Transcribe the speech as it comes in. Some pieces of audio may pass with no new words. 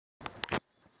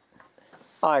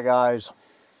Hi guys,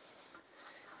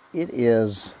 it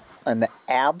is an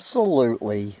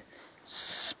absolutely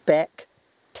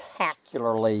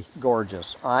spectacularly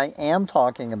gorgeous. I am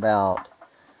talking about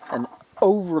an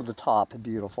over-the-top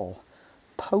beautiful,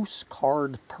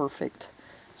 postcard perfect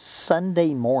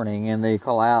Sunday morning in the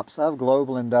collapse of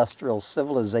global industrial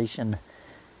civilization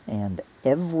and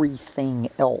everything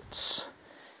else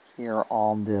here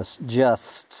on this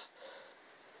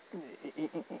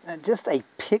just a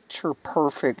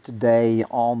picture-perfect day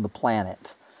on the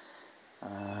planet.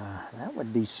 That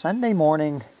would be Sunday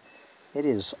morning. It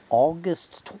is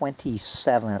August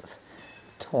 27th,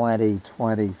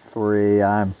 2023.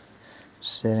 I'm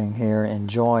sitting here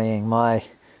enjoying my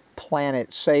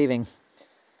planet-saving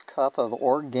cup of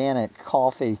organic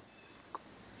coffee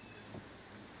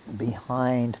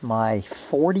behind my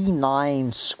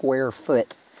 49 square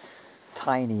foot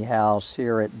tiny house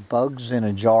here at Bugs in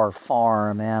a Jar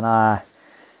Farm. And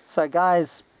so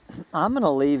guys, I'm going to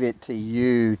leave it to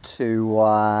you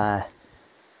to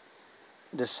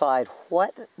decide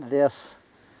what this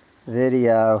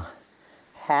video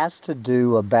has to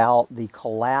do about the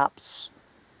collapse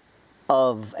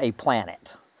of a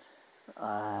planet.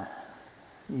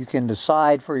 You can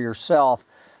decide for yourself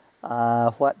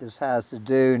what this has to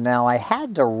do. Now, I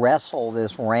had to wrestle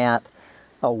this rant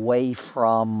away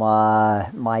from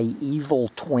my evil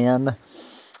twin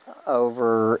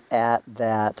over at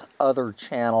that other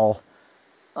channel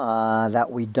that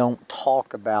we don't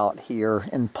talk about here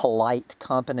in polite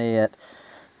company at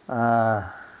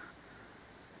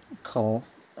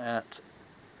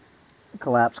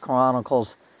Collapse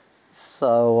Chronicles.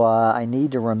 So I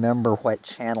need to remember what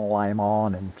channel I'm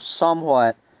on and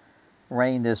somewhat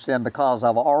rein this in, because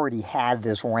I've already had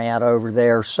this rant over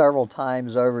there several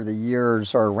times over the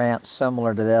years, or rants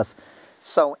similar to this.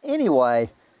 So anyway,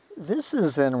 this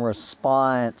is in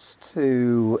response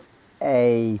to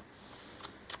an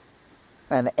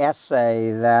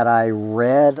essay that I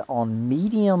read on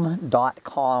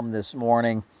medium.com this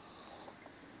morning,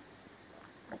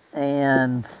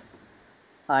 and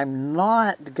I'm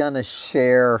not going to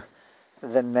share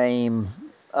the name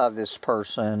of this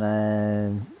person,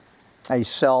 a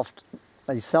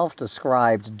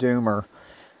self-described doomer,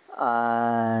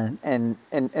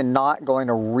 and not going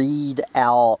to read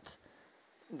out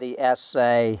the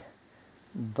essay,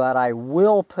 but I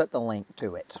will put the link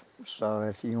to it. So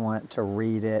if you want to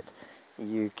read it,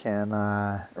 you can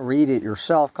read it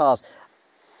yourself, because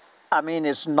I mean,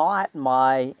 it's not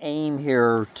my aim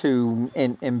here to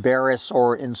embarrass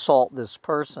or insult this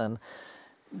person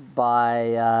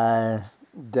by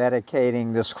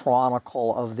dedicating this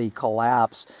chronicle of the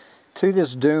collapse to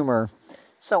this doomer.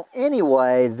 So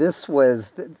anyway,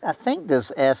 I think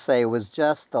this essay was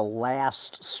just the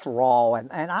last straw,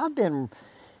 and I've been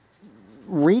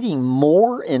reading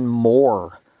more and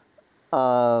more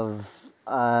of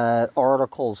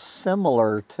articles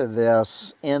similar to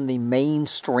this in the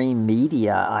mainstream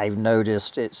media. I've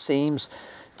noticed it seems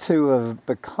to have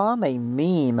become a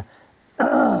meme,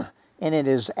 and it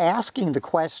is asking the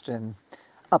question,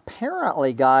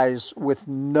 apparently, guys, with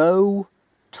no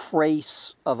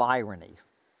trace of irony.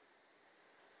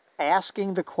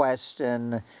 Asking the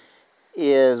question,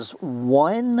 is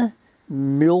 $1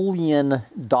 million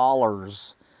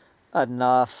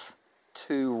enough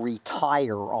to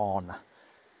retire on?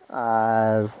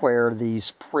 Where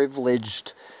these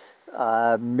privileged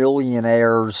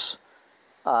millionaires,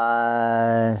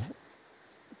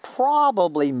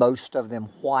 probably most of them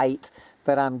white,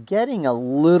 but I'm getting a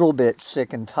little bit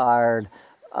sick and tired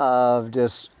of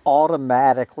just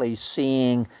automatically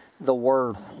seeing the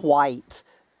word white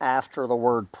after the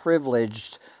word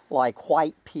privileged, like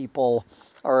white people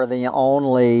are the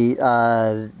only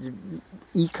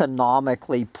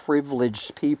economically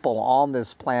privileged people on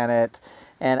this planet,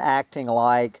 and acting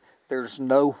like there's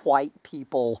no white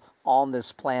people on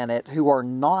this planet who are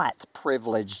not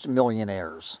privileged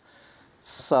millionaires.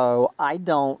 So I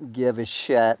don't give a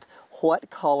shit what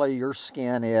color your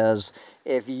skin is.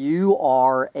 If you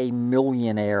are a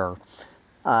millionaire,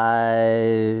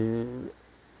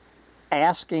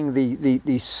 asking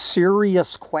the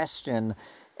serious question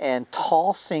and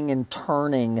tossing and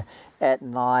turning at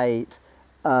night,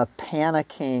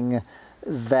 panicking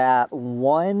that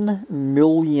 $1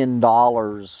 million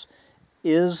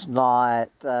is not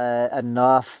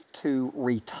enough to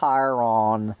retire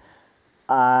on,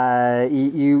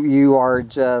 you are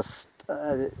just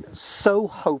so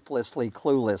hopelessly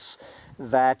clueless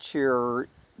that you're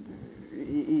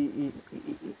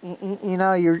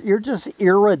just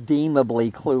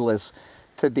irredeemably clueless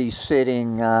to be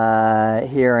sitting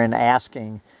here and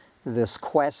asking this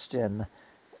question.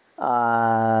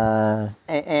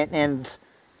 And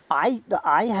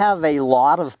I have a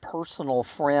lot of personal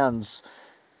friends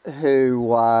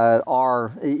who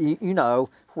are, you know,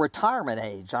 retirement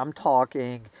age. I'm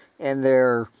talking in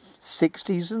their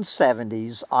 60s and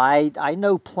 70s. I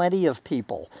know plenty of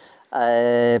people,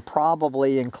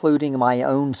 probably including my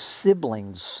own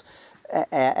siblings,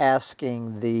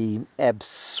 asking the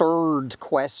absurd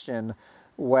question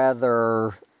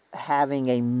whether having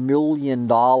 $1 million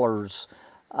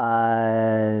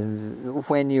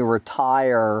when you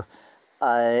retire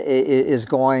is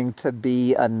going to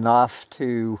be enough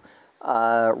to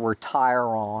retire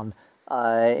on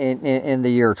in the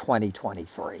year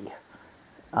 2023.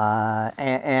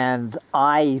 And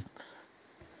I,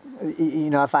 you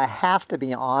know, if I have to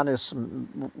be honest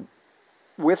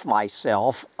with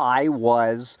myself, I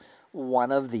was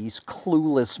one of these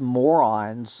clueless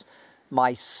morons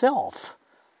myself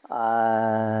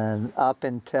up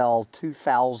until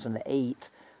 2008,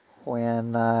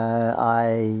 when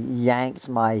I yanked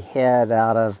my head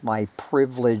out of my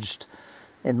privileged,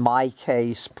 in my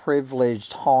case,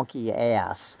 privileged honky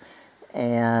ass.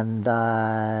 And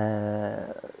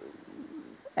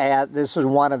this was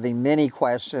one of the many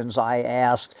questions I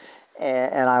asked,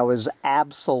 and I was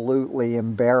absolutely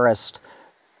embarrassed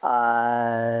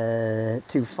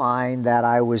to find that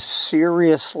I was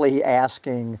seriously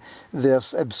asking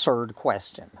this absurd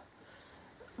question.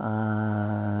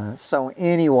 So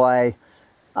anyway,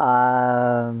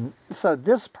 so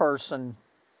this person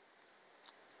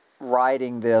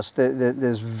writing this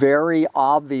very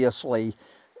obviously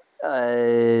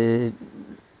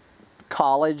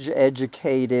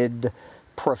college-educated,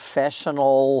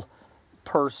 professional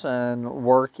person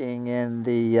working in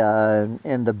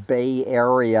the Bay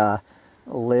Area,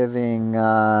 living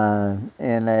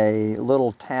in a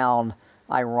little town,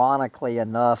 ironically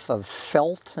enough, of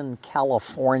Felton,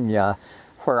 California,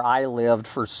 where I lived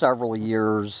for several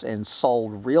years and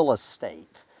sold real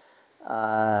estate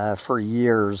for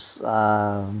years.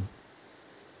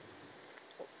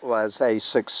 Was a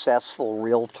successful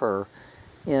realtor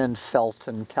in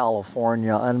Felton,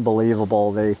 California.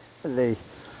 Unbelievable,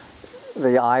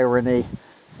 the irony,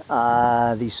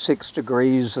 the 6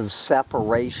 degrees of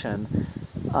separation.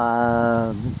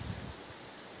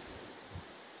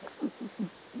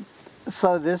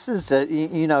 So this is,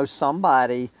 you know,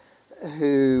 somebody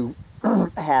who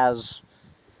has,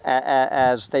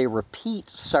 as they repeat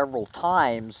several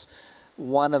times,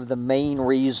 one of the main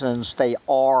reasons they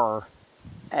are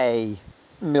a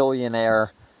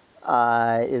millionaire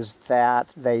is that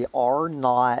they are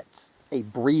not a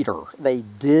breeder. They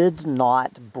did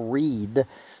not breed,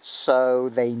 so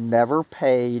they never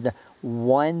paid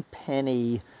 1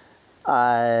 penny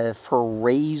for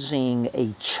raising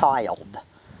a child.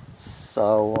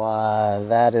 So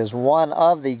that is one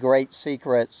of the great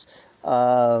secrets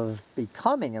of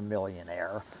becoming a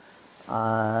millionaire.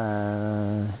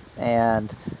 And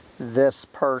this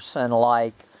person,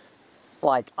 like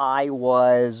I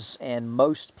was, and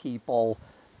most people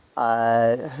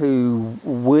who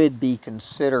would be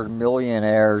considered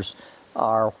millionaires,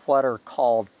 are what are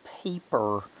called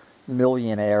paper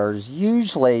millionaires,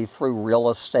 usually through real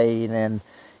estate and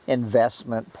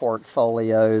investment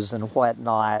portfolios and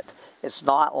whatnot. It's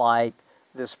not like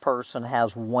this person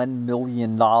has $1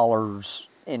 million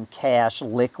in cash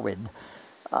liquid.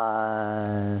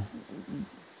 But,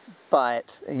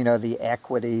 you know, the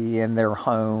equity in their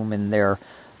home and their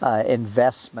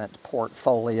investment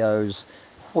portfolios,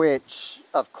 which,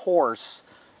 of course,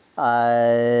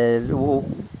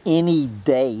 any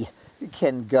day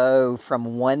can go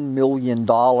from $1 million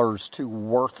to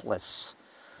worthless.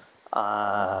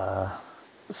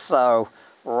 So,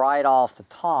 right off the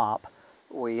top,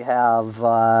 we have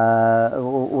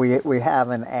we have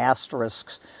an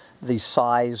asterisk, the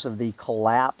size of the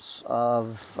collapse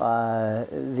of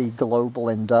the global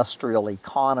industrial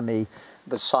economy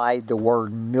beside the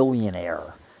word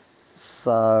millionaire.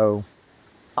 So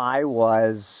I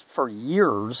was, for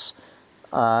years,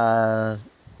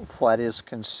 what is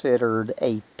considered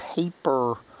a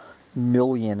paper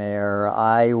millionaire.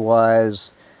 I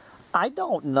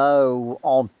don't know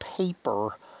on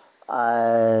paper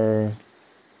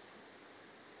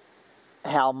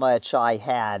how much I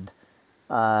had.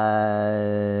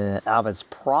 I was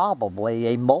probably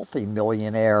a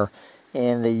multi-millionaire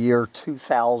in the year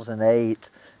 2008,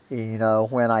 you know,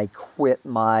 when I quit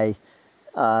my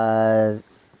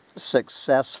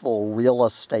successful real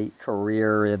estate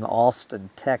career in Austin,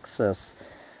 Texas,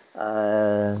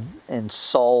 and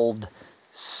sold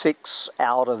 6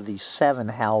 out of the 7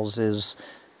 houses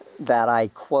that I,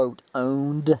 quote,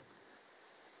 owned,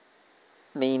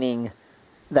 meaning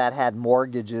that had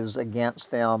mortgages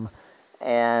against them,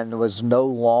 and was no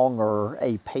longer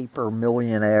a paper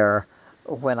millionaire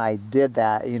when I did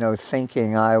that, you know,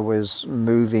 thinking I was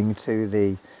moving to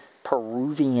the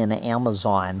Peruvian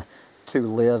Amazon to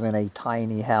live in a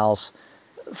tiny house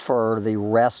for the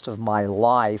rest of my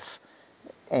life,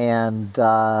 and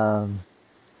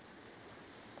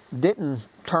didn't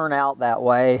turn out that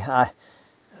way. I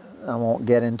won't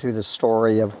get into the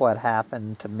story of what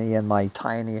happened to me in my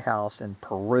tiny house in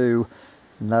Peru.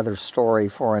 Another story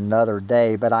for another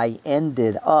day. But I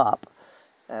ended up,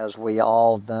 as we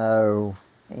all know,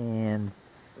 and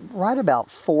right about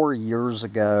 4 years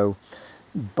ago,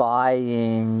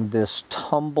 buying this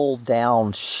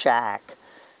tumble-down shack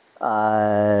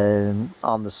on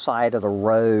the side of the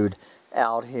road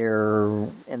out here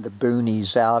in the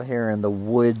boonies, out here in the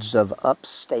woods of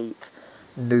upstate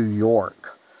New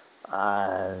York.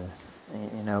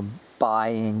 You know,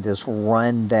 buying this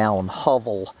rundown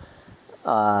hovel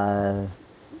that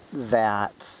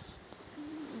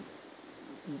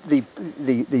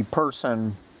the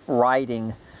person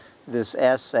writing this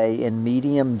essay in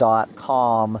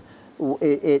medium.com,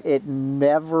 it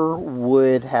never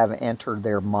would have entered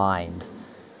their mind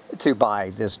to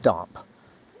buy this dump.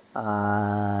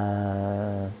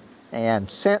 And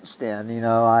since then, you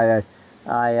know,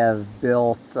 I have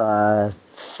built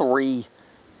 3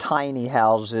 tiny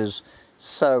houses.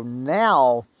 So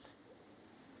now,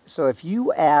 so if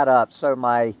you add up, so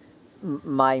my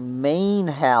main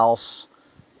house,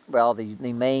 well,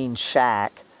 the main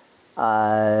shack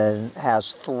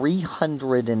has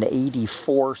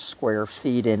 384 square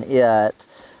feet in it.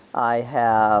 I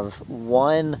have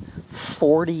one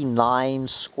 49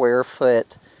 square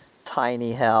foot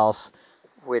tiny house,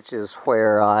 which is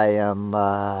where I am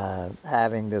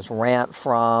having this rant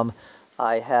from.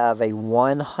 I have a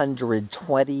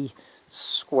 120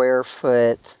 square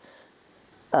foot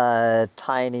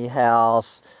tiny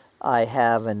house. I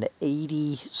have an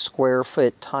 80 square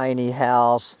foot tiny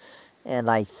house, and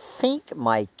I think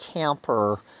my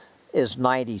camper is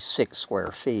 96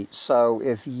 square feet. So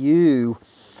if you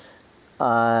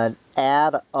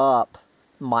add up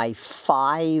my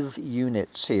 5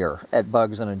 units here at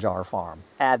Bugs in a Jar Farm,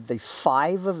 add the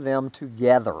 5 of them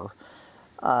together,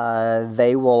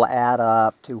 they will add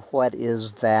up to what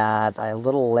is that, a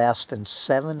little less than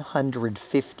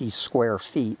 750 square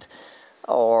feet,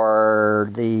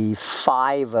 or the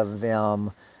 5 of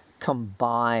them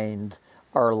combined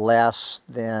are less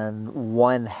than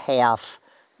 1/2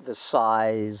 the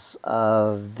size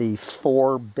of the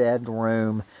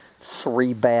 4-bedroom,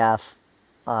 3-bath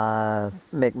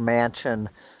McMansion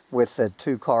with a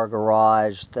 2-car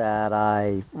garage that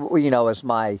I, you know, is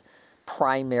my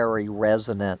primary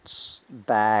residence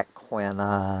back when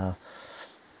I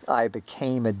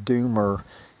became a doomer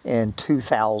in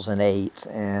 2008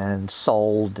 and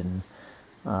sold. And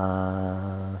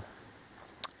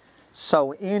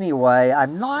so anyway,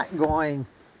 I'm not going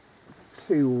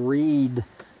to read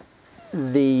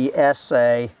the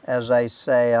essay. As I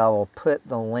say, I will put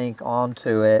the link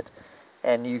onto it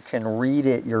and you can read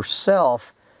it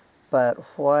yourself. But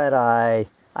what I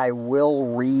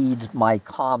will read my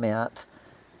comment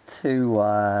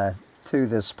to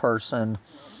this person,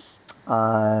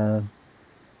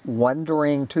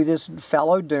 wondering, to this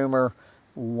fellow doomer,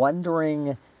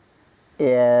 wondering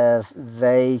if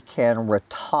they can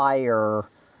retire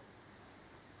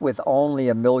with only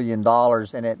 $1 million.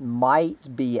 And it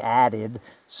might be added,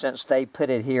 since they put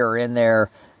it here in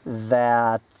there,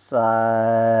 that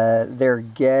they're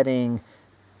getting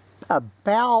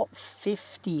about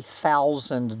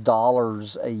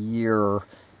 $50,000 a year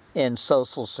in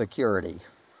Social Security,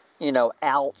 you know,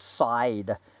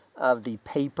 outside of the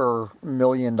paper $1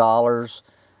 million,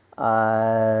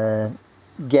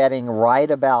 getting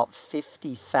right about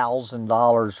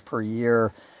 $50,000 per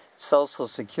year Social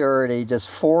Security. Just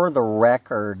for the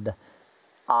record,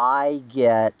 I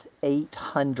get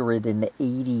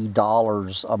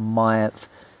 $880 a month,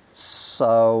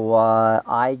 so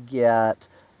I get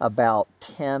about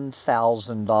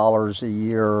 $10,000 a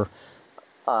year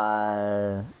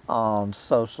on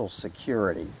Social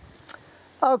Security.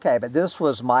 Okay, but this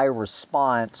was my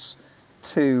response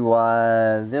to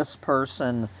this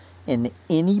person and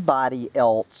anybody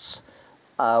else,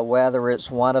 whether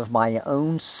it's one of my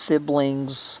own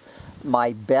siblings,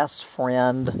 my best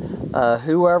friend,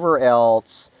 whoever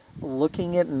else,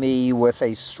 looking at me with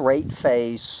a straight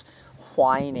face,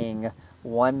 whining,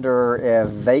 wonder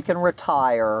if they can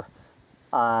retire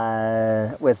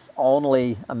with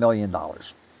only $1 million.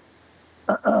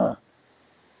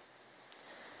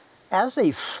 As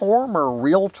a former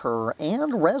realtor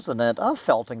and resident of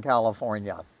Felton,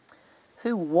 California,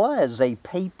 who was a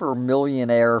paper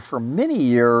millionaire for many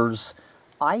years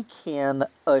I can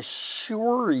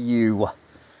assure you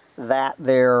that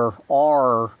there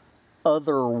are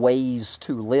other ways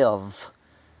to live,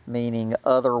 meaning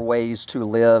other ways to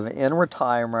live in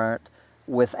retirement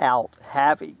without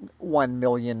having $1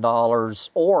 million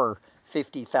or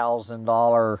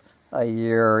 $50,000 a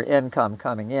year income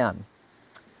coming in.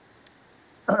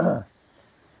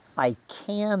 I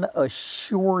can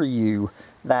assure you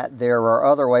that there are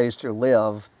other ways to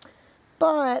live,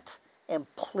 but, and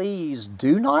please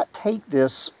do not take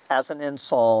this as an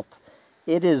insult,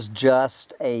 it is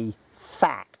just a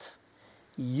fact.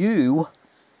 You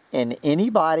and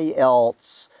anybody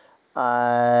else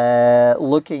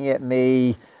looking at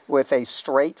me with a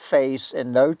straight face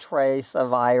and no trace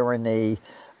of irony,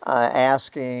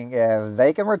 asking if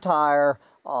they can retire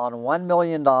on $1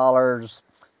 million,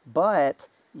 but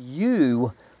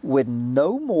you would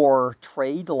no more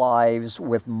trade lives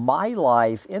with my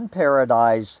life in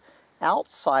paradise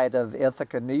outside of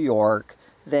Ithaca, New York,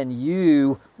 than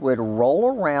you would roll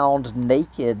around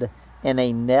naked in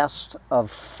a nest of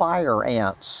fire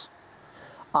ants.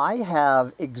 I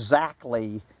have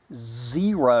exactly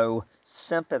zero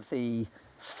sympathy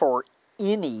for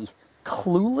any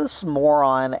clueless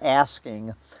moron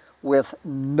asking with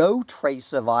no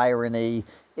trace of irony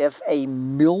if $1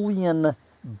 million,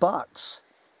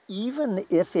 even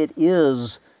if it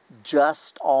is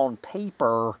just on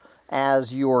paper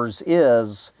as yours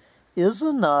is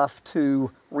enough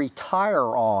to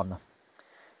retire on.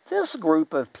 This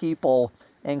group of people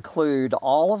include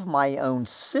all of my own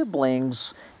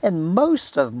siblings and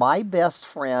most of my best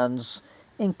friends,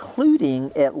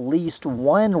 including at least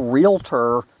one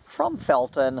realtor from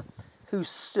Felton who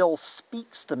still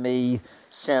speaks to me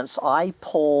since I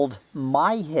pulled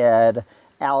my head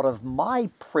out of my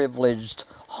privileged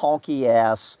honky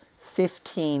ass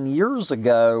 15 years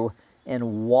ago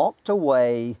and walked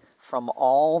away from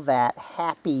all that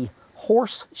happy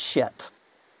horse shit.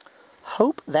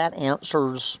 Hope that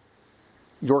answers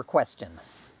your question.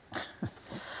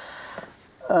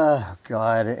 Oh,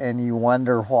 God, and you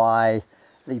wonder why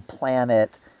the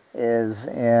planet is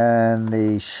in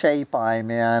the shape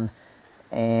I'm in,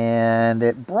 and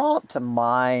it brought to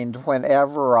mind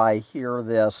whenever I hear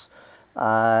this,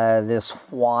 this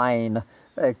whine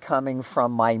coming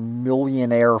from my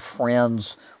millionaire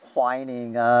friends,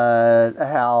 whining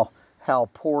how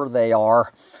poor they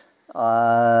are.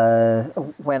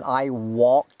 When I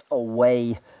walked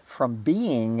away from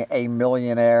being a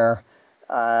millionaire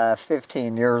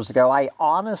 15 years ago, I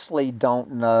honestly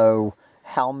don't know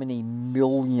how many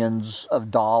millions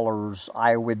of dollars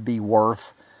I would be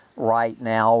worth right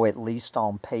now, at least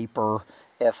on paper,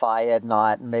 if I had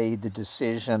not made the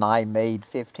decision I made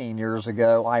 15 years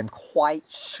ago. I'm quite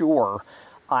sure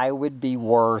I would be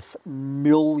worth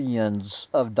millions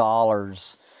of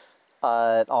dollars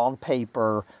on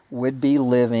paper, would be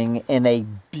living in a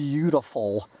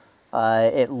beautiful,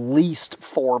 at least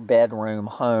 4-bedroom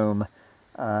home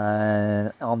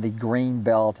on the Green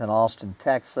Belt in Austin,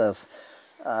 Texas.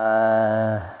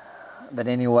 But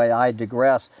anyway, I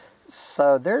digress.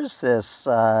 So there's this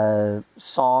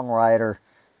songwriter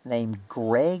named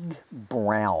Greg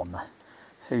Brown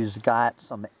who's got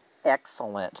some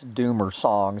excellent doomer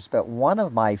songs, but one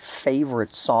of my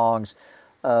favorite songs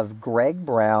of Greg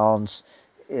Brown's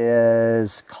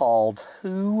is called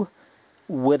Who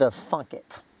Woulda Thunk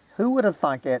It? Who Woulda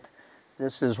Thunk It?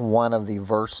 This is one of the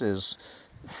verses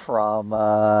from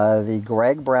the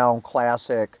Greg Brown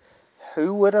classic,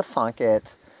 Who Woulda Thunk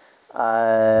It?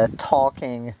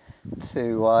 Talking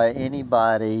to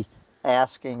anybody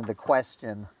asking the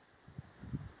question,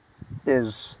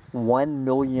 is $1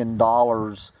 million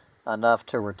enough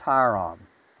to retire on?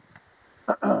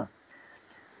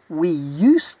 We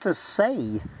used to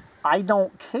say, I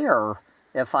don't care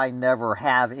if I never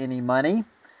have any money,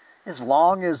 as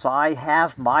long as I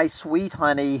have my sweet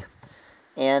honey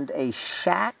and a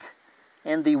shack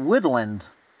in the woodland.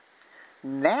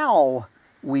 Now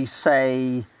we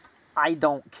say, I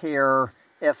don't care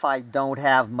if I don't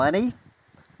have money,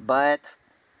 but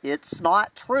it's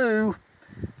not true.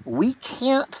 We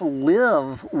can't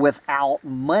live without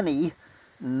money,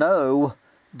 no,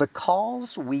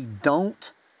 because we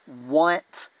don't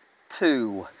want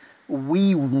to.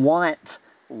 We want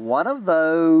one of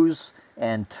those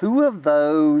and two of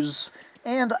those,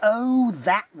 and oh,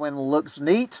 that one looks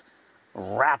neat.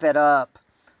 Wrap it up,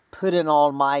 put it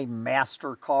on my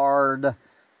MasterCard,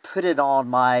 put it on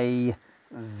my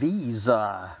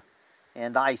Visa,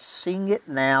 and I sing it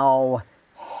now.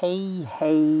 Hey,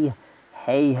 hey,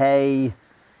 hey, hey,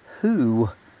 who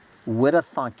woulda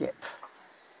thunk it?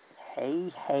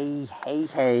 Hey, hey, hey,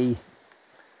 hey,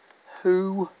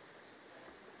 who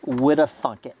woulda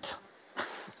thunk it?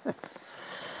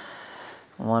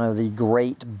 one of the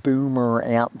great boomer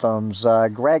anthems.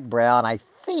 Greg Brown, I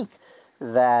think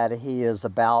that he is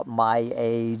about my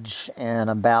age and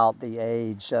about the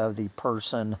age of the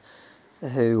person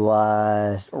who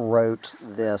wrote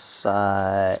this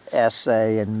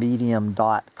essay in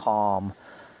medium.com.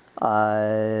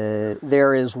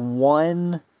 There is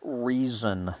one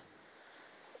reason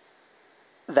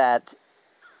that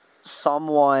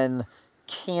someone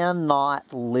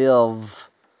cannot live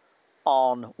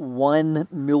on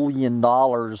 $1 million,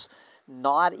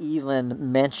 not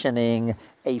even mentioning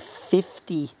a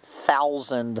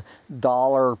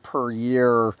 $50,000 per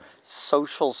year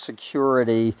Social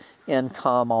Security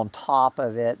income on top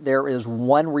of it. There is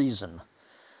one reason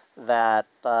that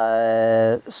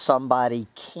somebody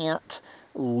can't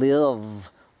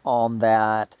live on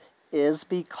that, is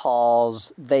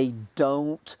because they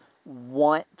don't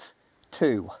want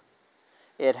to.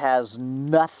 It has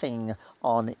nothing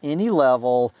on any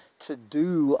level to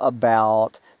do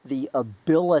about the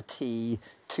ability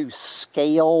to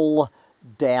scale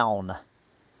down.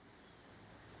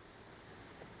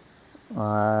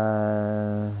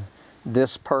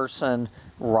 This person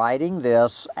writing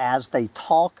this, as they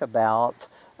talk about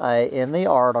in the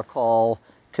article,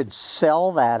 could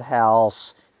sell that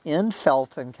house in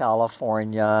Felton,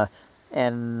 California,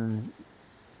 and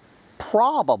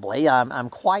probably, I'm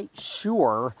quite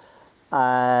sure,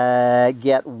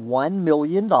 get $1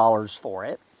 million for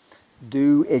it,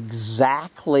 do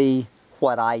exactly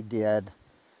what I did,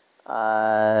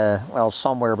 well,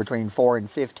 somewhere between 4 and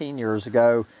 15 years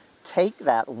ago. Take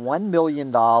that $1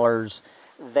 million,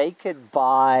 they could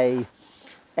buy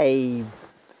a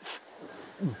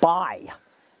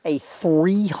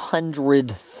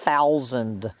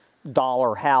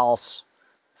 $300,000 house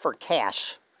for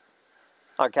cash.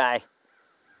 Okay?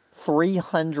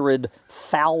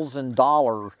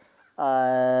 $300,000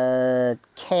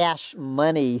 cash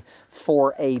money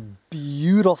for a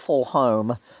beautiful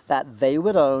home that they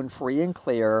would own free and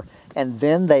clear, and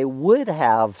then they would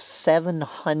have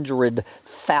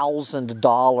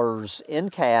 $700,000 in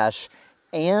cash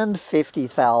and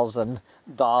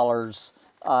 $50,000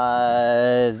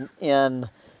 in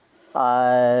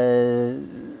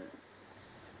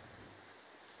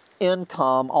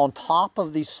income on top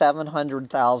of the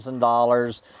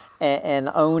 $700,000, and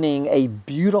owning a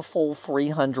beautiful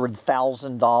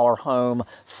 $300,000 home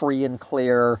free and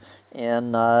clear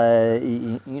in,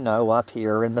 you know, up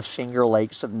here in the Finger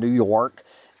Lakes of New York.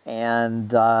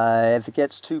 And if it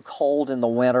gets too cold in the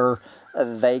winter,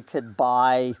 they could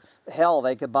buy, hell,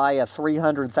 they could buy a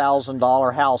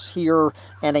 $300,000 house here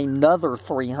and another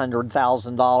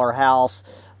 $300,000 house,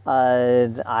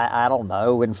 I don't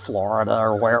know, in Florida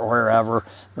or wherever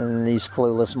these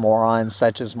clueless morons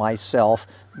such as myself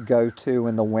go to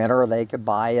in the winter. They could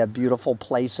buy a beautiful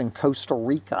place in Costa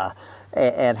Rica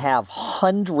and have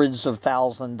hundreds of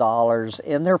 $1,000s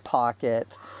in their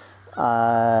pocket,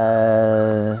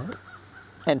 and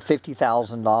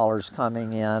 $50,000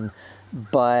 coming in.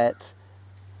 But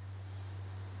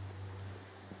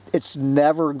it's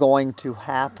never going to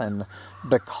happen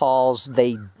because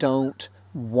they don't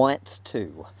want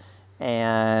to.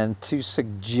 And to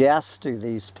suggest to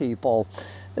these people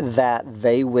that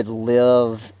they would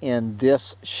live in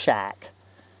this shack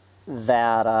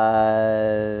that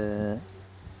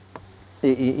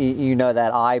you know,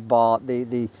 that I bought,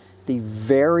 the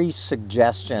very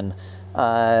suggestion,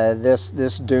 this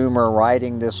doomer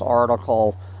writing this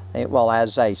article, well,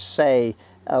 as I say,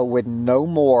 would no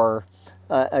more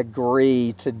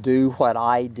agree to do what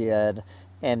I did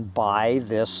and buy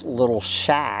this little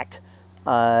shack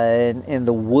in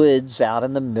the woods out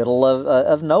in the middle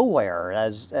of nowhere,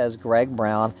 as Greg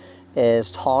Brown is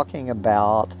talking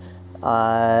about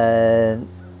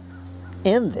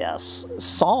in this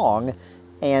song.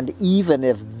 And even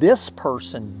if this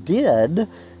person did,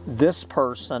 this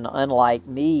person, unlike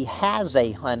me, has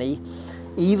a honey.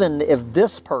 Even if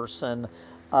this person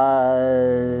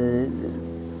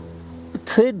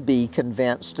could be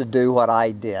convinced to do what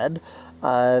I did,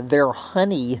 their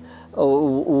honey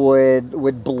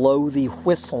would blow the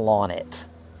whistle on it.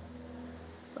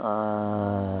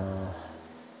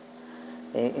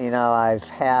 You know, I've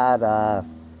had,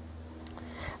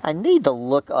 I need to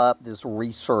look up this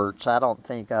research. I don't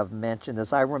think I've mentioned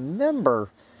this. I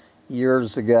remember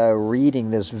years ago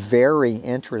reading this very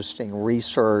interesting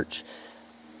research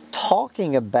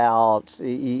talking about,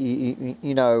 you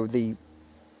know, the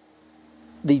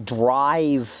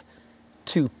drive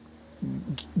to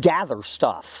gather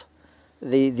stuff,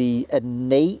 the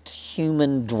innate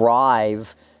human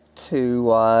drive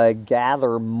to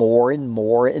gather more and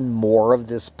more and more of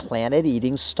this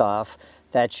planet-eating stuff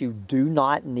that you do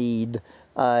not need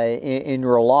in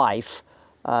your life,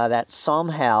 that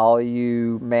somehow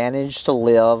you manage to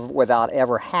live without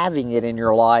ever having it in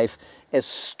your life, as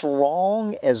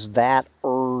strong as that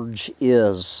urge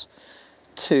is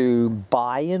to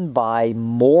buy and buy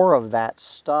more of that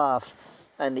stuff,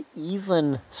 an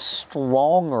even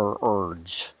stronger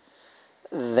urge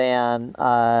than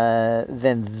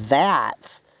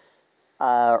that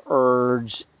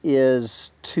urge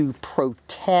is to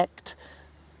protect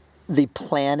the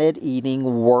planet-eating,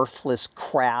 worthless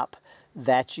crap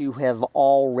that you have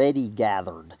already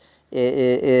gathered.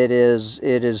 It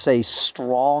is a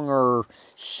stronger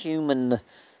human,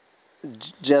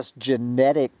 just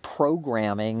genetic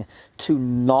programming to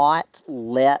not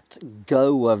let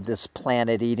go of this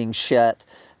planet-eating shit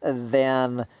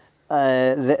than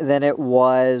it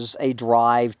was a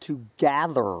drive to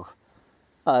gather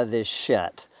this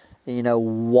shit. You know,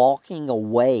 walking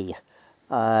away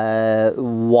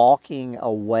from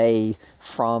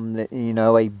the,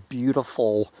 a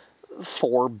beautiful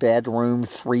 4-bedroom,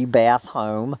 3-bath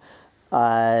home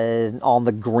on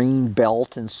the green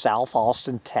belt in South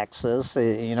Austin, Texas,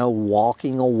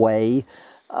 walking away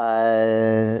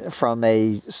from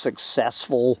a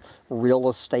successful real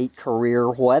estate career,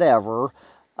 whatever.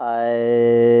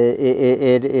 It's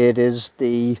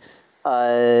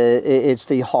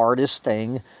the hardest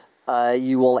thing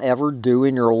you will ever do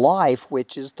in your life,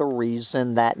 which is the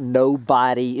reason that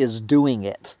nobody is doing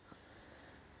it.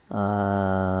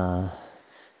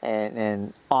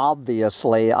 And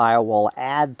obviously, I will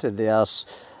add to this,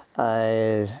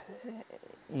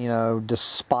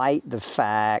 despite the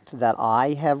fact that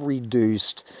I have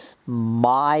reduced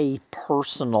my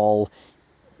personal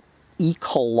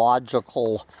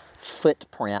ecological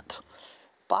footprint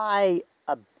by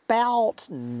about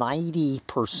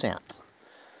 90%.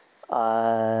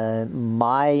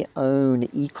 My own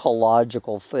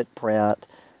ecological footprint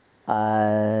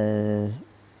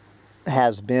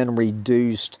has been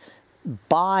reduced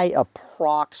by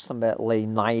approximately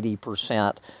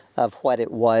 90% of what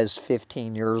it was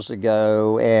 15 years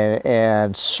ago,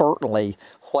 and certainly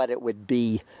what it would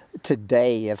be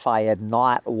today if I had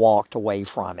not walked away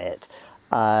from it.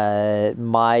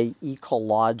 My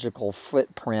ecological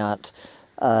footprint,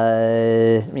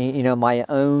 my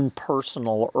own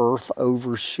personal Earth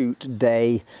overshoot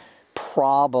day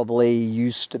probably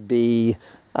used to be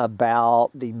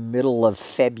about the middle of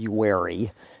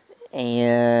February.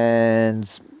 And,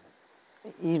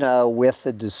 with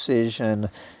the decision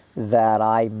that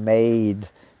I made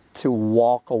to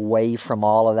walk away from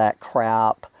all of that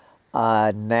crap,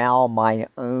 now my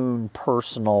own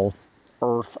personal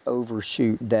Earth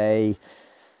overshoot day,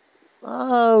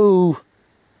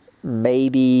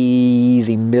 maybe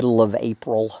the middle of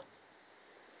April.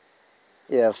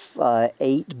 If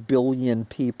 8 billion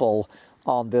people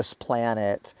on this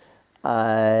planet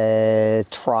tried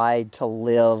to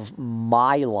live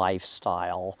my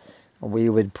lifestyle, we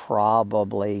would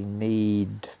probably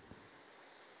need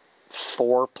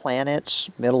 4 planets,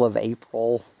 middle of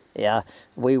April. Yeah,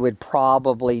 we would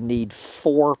probably need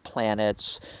 4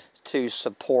 planets to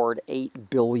support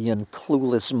 8 billion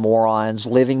clueless morons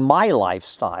living my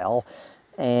lifestyle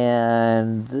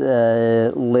and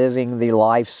living the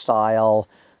lifestyle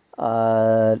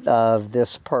of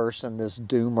this person, this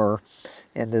doomer,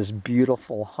 in this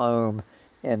beautiful home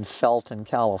in Felton,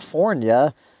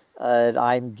 California.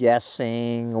 I'm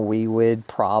guessing we would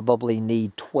probably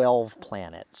need 12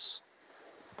 planets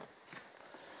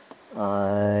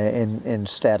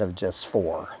instead of just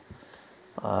 4.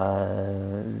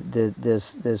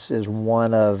 This is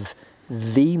one of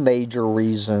the major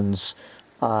reasons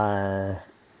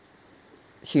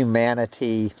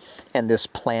humanity and this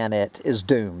planet is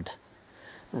doomed.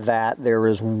 That there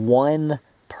is one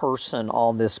person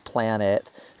on this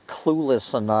planet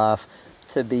clueless enough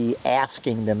to be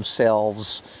asking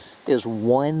themselves, is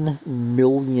 $1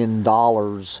 million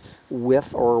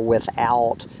with or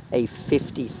without a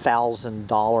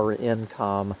 $50,000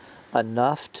 income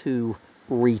enough to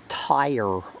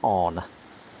retire on?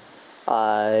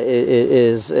 The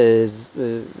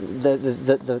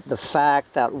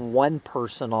fact that one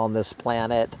person on this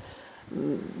planet,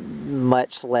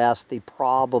 much less the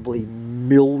probably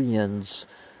millions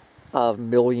of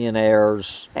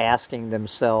millionaires asking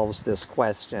themselves this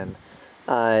question,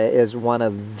 is one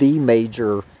of the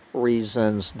major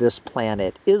reasons this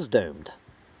planet is doomed.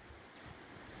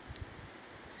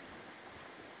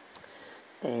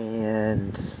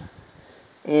 And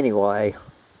anyway,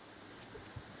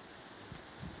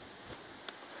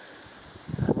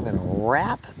 I'm going to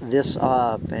wrap this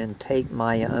up and take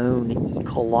my own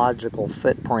ecological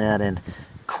footprint and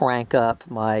crank up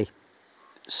my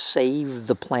save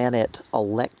the planet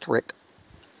electric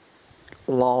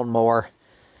lawnmower.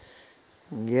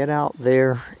 Get out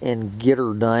there and get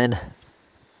her done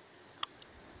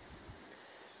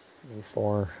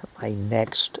before my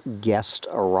next guest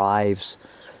arrives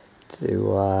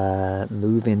to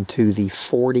move into the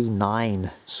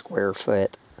 49 square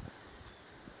foot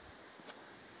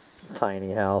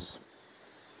tiny house.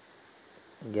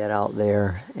 Get out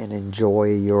there and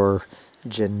enjoy your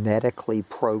genetically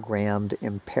programmed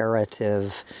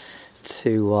imperative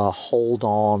to hold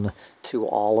on to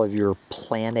all of your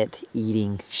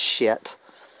planet-eating shit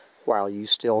while you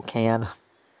still can.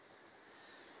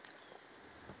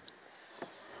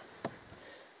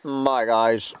 Bye,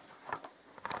 guys.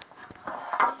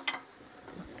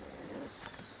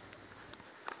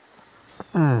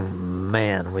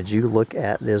 Man, would you look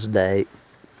at this day.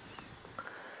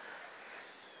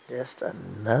 Just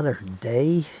another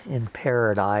day in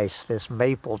paradise, this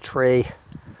maple tree.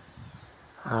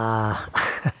 I'm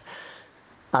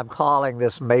calling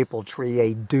this maple tree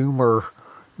a doomer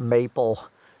maple.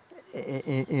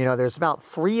 You know, there's about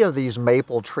 3 of these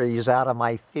maple trees out of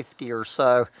my 50 or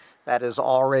so that has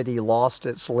already lost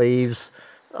its leaves.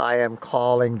 I am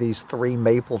calling these 3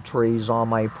 maple trees on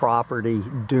my property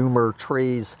doomer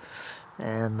trees.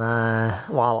 And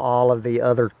while all of the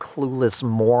other Clueless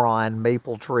Moron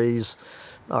maple trees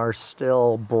are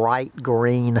still bright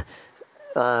green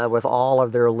with all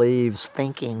of their leaves,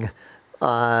 thinking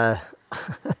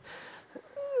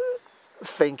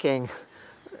thinking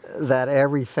that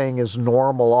everything is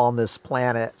normal on this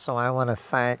planet. So I want to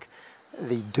thank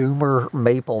the doomer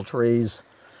maple trees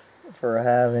for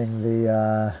having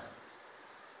the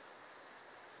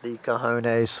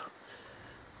cojones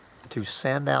to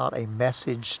send out a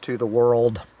message to the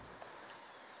world.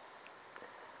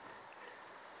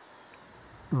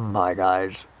 Bye,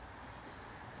 guys.